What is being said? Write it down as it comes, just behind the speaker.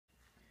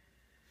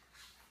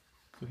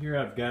So here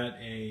I've got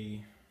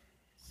a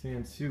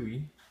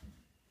Sansui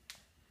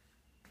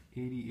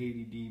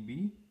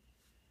 8080db.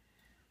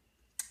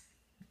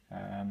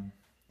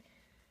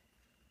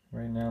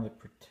 Right now the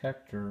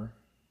protector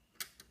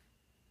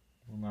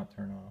will not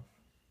turn off.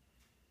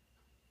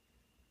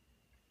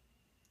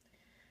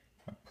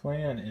 My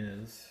plan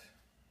is,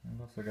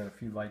 I've also got a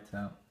few lights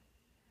out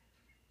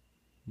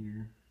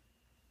here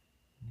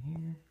and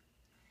here,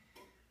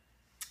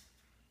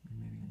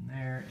 maybe in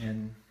there,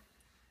 and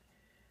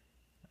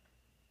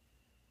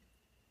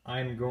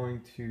I'm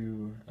going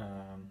to,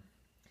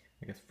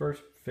 I guess,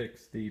 first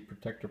fix the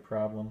protector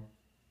problem,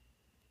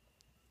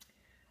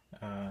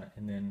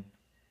 and then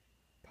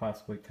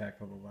possibly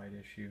tackle the light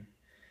issue.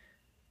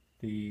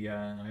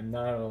 I'm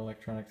not an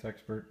electronics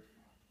expert,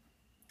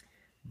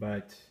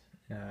 but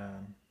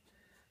I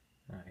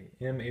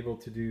am able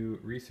to do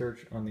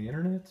research on the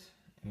internet,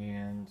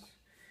 and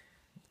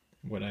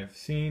what I've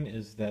seen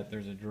is that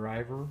there's a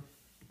driver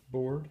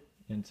board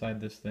inside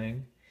this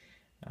thing,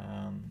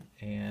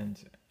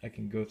 and I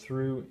can go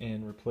through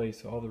and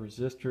replace all the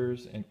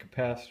resistors and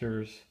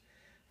capacitors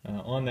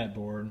on that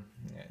board.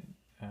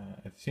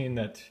 I've seen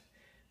that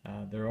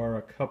there are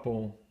a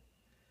couple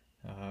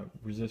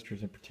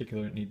resistors in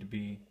particular that need to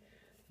be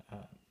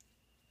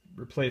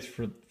replaced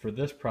for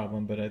this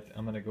problem, but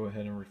I'm going to go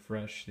ahead and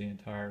refresh the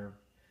entire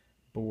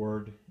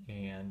board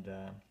and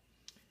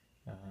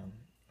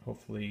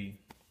hopefully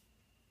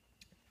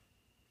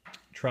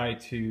try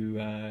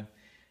to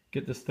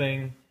get this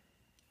thing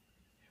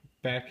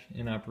back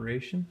in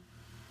operation.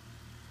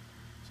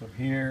 So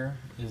here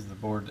is the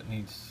board that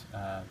needs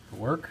to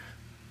work.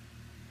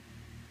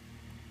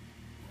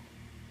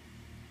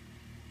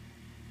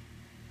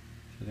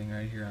 Sitting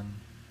right here on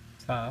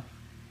top.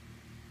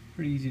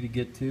 Pretty easy to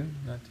get to,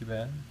 not too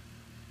bad.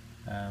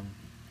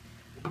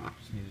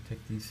 Just need to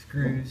take these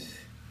screws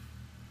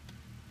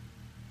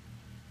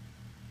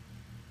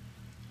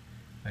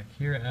back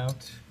here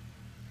out.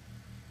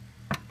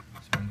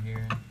 This one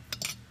here,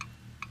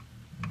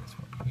 and this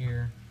one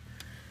here.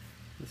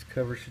 This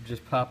cover should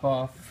just pop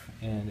off,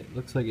 and it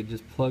looks like it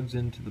just plugs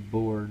into the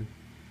board,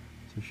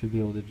 so I should be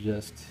able to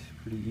just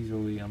pretty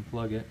easily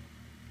unplug it.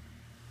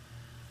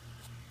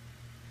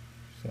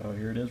 So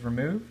here it is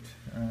removed.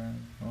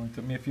 Only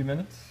took me a few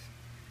minutes.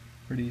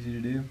 Pretty easy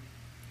to do.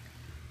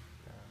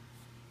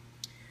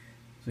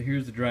 So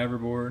here's the driver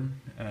board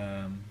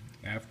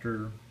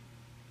after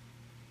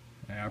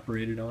I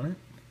operated on it.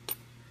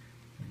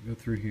 I'll go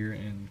through here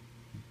and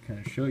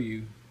kind of show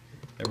you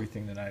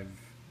everything that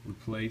I've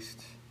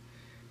replaced.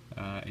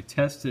 I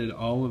tested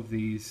all of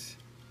these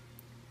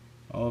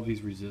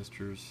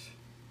resistors,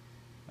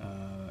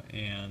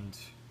 and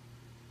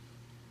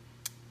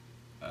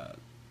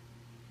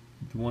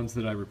the ones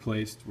that I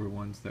replaced were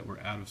ones that were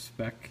out of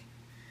spec.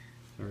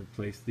 So I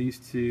replaced these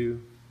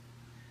two.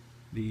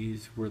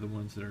 These were the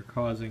ones that are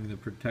causing the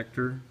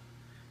protector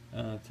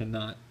to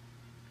not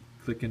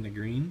click into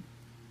green.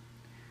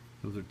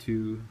 Those are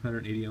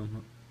 280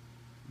 ohm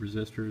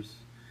resistors.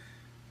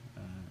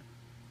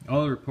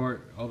 All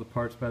the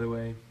parts, by the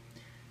way,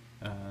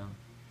 I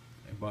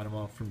bought them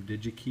all from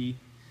DigiKey,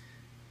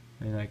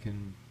 and I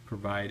can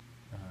provide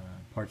a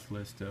parts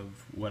list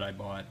of what I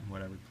bought and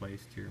what I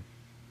replaced here.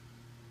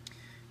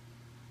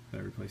 So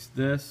I replaced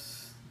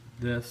this,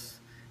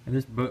 and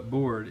this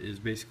board is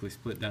basically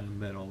split down the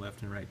middle,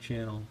 left and right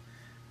channel,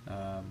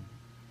 and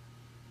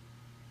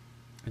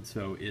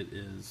so it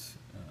is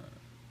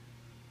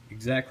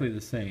exactly the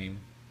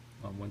same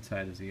on one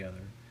side as the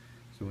other.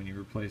 So when you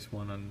replace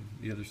one on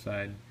the other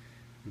side,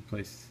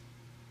 replace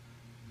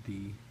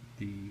the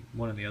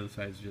one on the other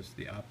side is just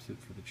the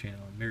opposite for the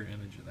channel, a mirror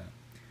image of that.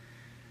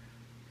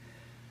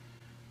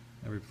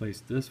 I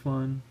replaced this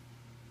one,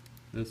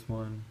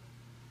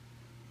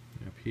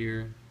 up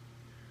here.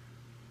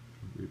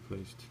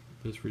 Replaced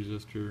this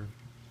resistor,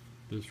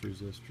 this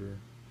resistor,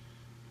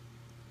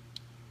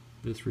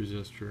 this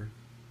resistor,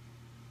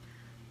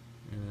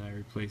 and I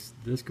replaced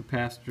this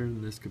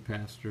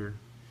capacitor,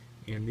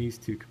 and these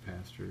two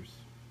capacitors.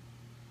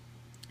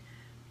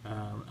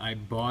 I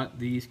bought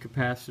these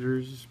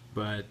capacitors,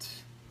 but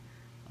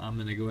I'm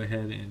going to go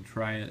ahead and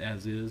try it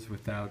as is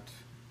without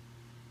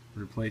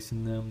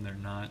replacing them. They're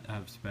not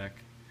out of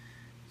spec,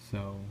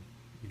 so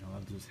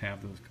I'll just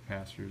have those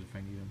capacitors if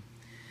I need them.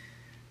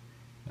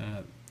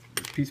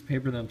 The piece of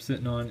paper that I'm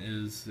sitting on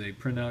is a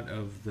printout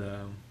of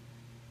the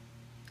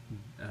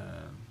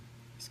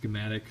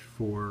schematic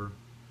for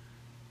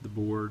the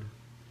board.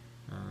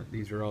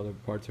 These are all the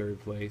parts I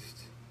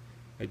replaced.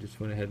 I just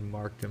went ahead and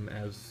marked them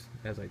as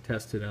I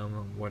tested them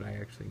on what I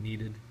actually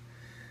needed.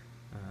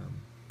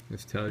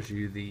 This tells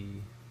you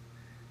the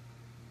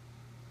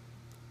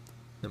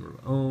number of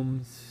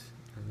ohms,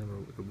 the number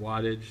of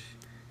wattage.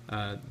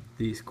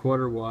 These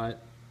quarter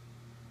watt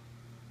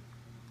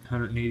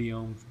 180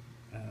 ohm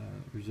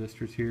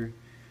resistors here,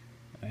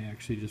 I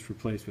actually just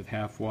replaced with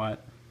half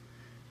watt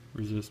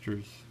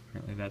resistors.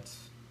 Apparently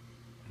that's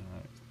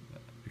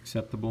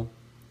acceptable.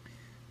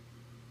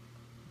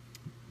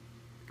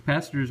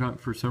 Capacitors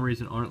for some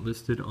reason aren't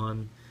listed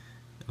in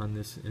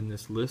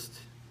this list,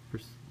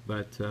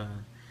 but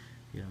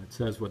you know, it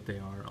says what they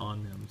are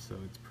on them, so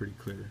it's pretty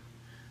clear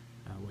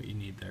what you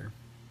need there.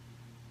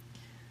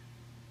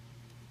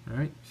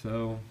 Alright,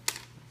 so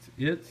that's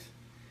it.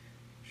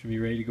 Should be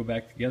ready to go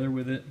back together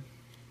with it.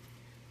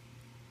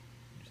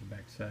 Here's the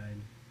back side.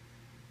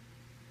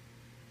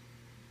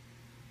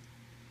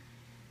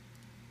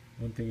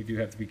 One thing you do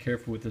have to be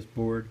careful with this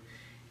board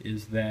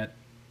is that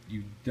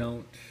you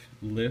don't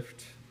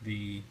lift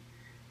the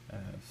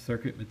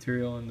circuit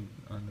material on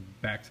the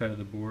back side of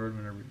the board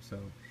whenever. So,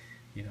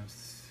 you know,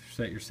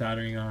 set your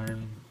soldering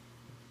iron.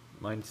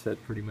 Mine's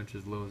set pretty much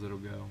as low as it'll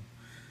go.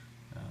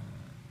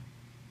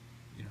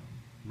 You know,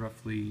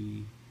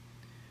 roughly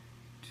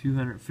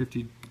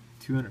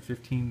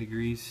 215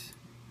 degrees,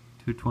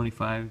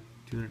 225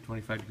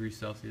 degrees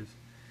Celsius,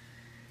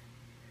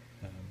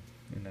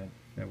 and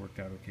that worked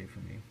out okay for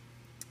me.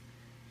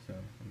 So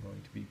I'm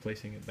going to be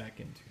placing it back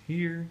into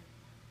here,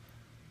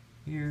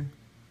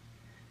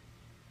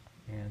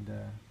 and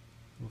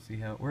we'll see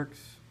how it works.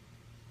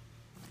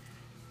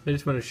 I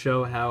just want to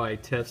show how I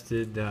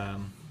tested the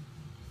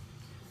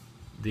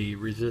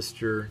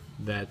resistor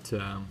that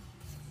I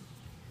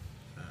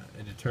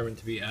determined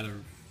to be out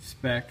of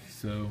spec.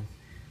 So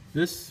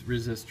this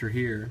resistor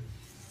here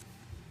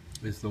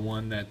is the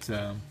one that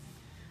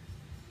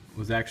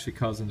was actually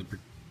causing the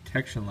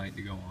protection light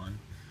to go on.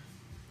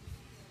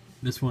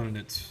 This one and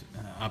its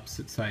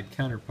opposite side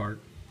counterpart,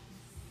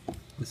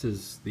 this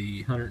is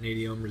the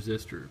 180 ohm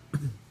resistor.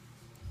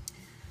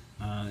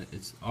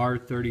 It's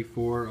R34,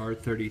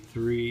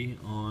 R33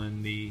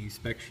 on the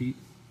spec sheet.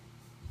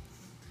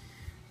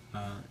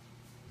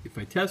 If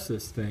I test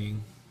this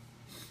thing,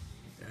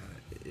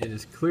 it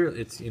is clear.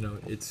 It's, you know,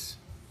 it's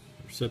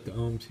set the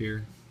ohms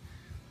here.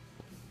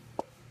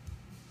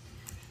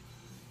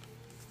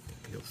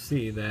 You'll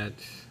see that.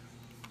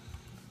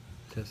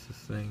 Test this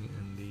thing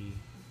in the.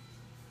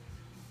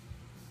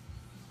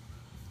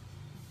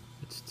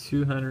 It's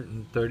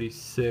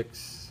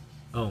 236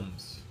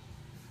 ohms.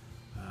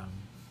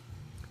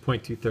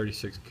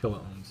 0.236 kilo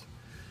ohms.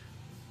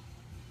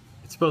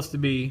 It's supposed to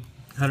be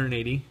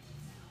 180,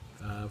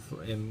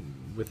 and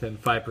within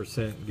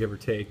 5%, give or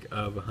take,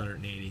 of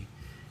 180.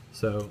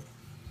 So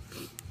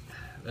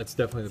that's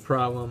definitely the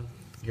problem.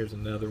 Here's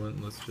another one.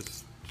 Let's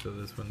just show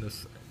this one.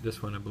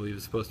 This one I believe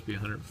is supposed to be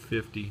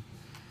 150.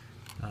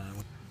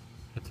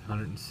 That's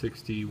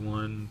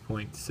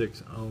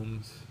 161.6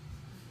 ohms.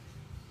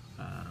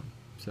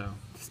 So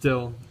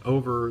still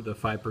over the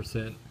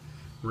 5%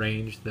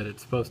 range that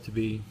it's supposed to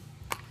be.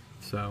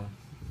 So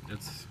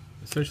that's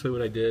essentially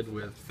what I did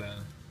with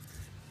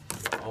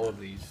all of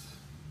these.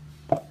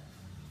 So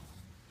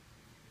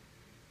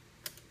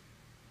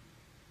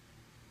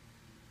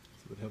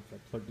it would help if I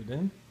plugged it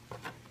in.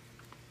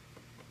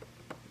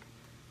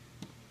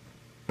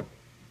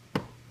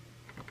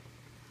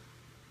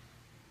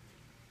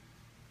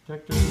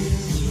 Protector. Look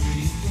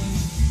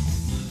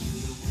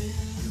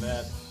at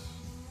that.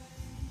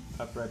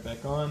 Popped right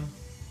back on.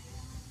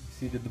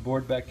 Seated the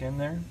board back in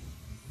there.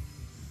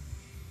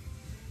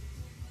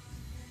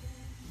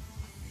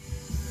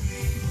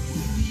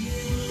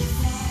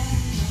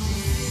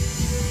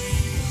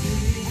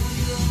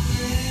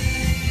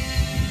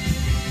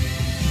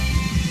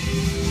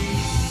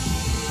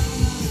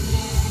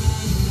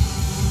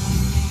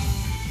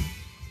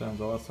 Sounds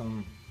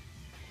awesome.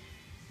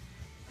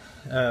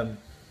 I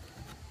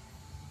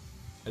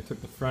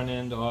took the front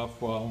end off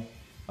while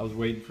I was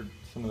waiting for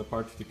some of the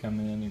parts to come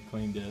in and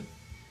cleaned it.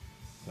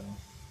 So,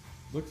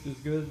 looks as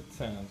good as it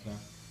sounds. Now,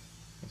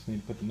 just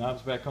need to put the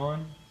knobs back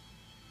on,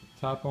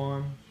 top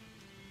on,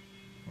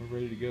 we're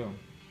ready to go.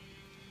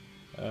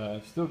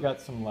 Still got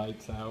some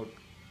lights out.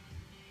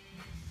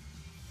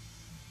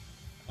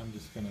 I'm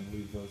just going to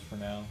leave those for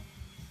now.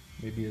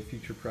 Maybe a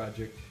future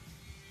project.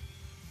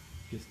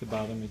 Gets to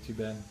bother me too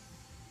bad.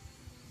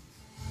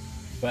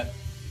 But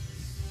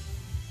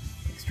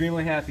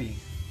extremely happy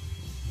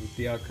with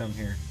the outcome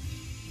here.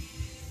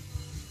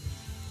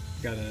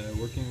 Got a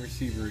working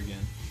receiver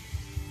again.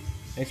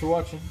 Thanks for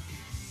watching.